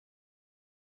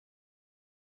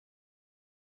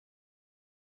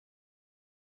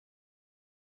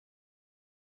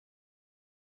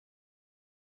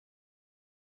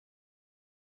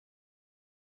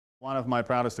One of my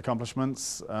proudest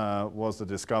accomplishments was the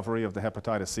discovery of the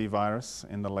hepatitis C virus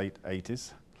in the late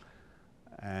 80s.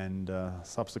 And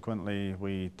subsequently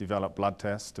we developed blood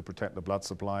tests to protect the blood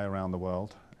supply around the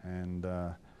world, and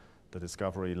the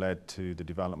discovery led to the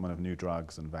development of new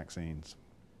drugs and vaccines.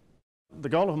 The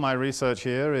goal of my research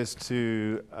here is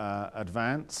to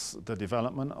advance the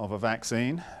development of a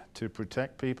vaccine to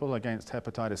protect people against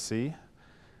hepatitis C,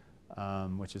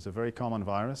 which is a very common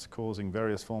virus causing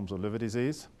various forms of liver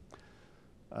disease.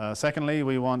 Secondly,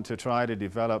 we want to try to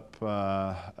develop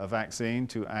a vaccine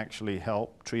to actually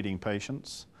help treating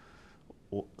patients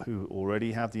who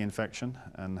already have the infection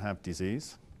and have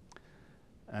disease.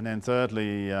 And then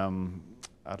thirdly,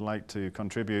 I'd like to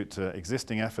contribute to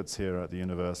existing efforts here at the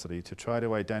university to try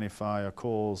to identify a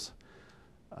cause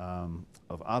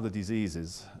of other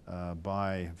diseases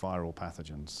by viral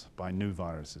pathogens, by new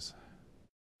viruses.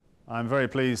 I'm very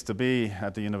pleased to be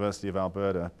at the University of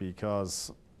Alberta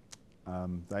because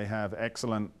they have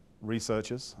excellent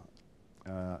researchers,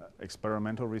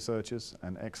 experimental researchers,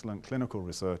 and excellent clinical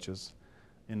researchers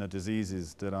in the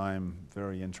diseases that I'm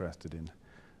very interested in.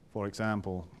 For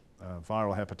example,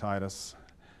 viral hepatitis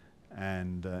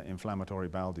and inflammatory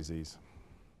bowel disease.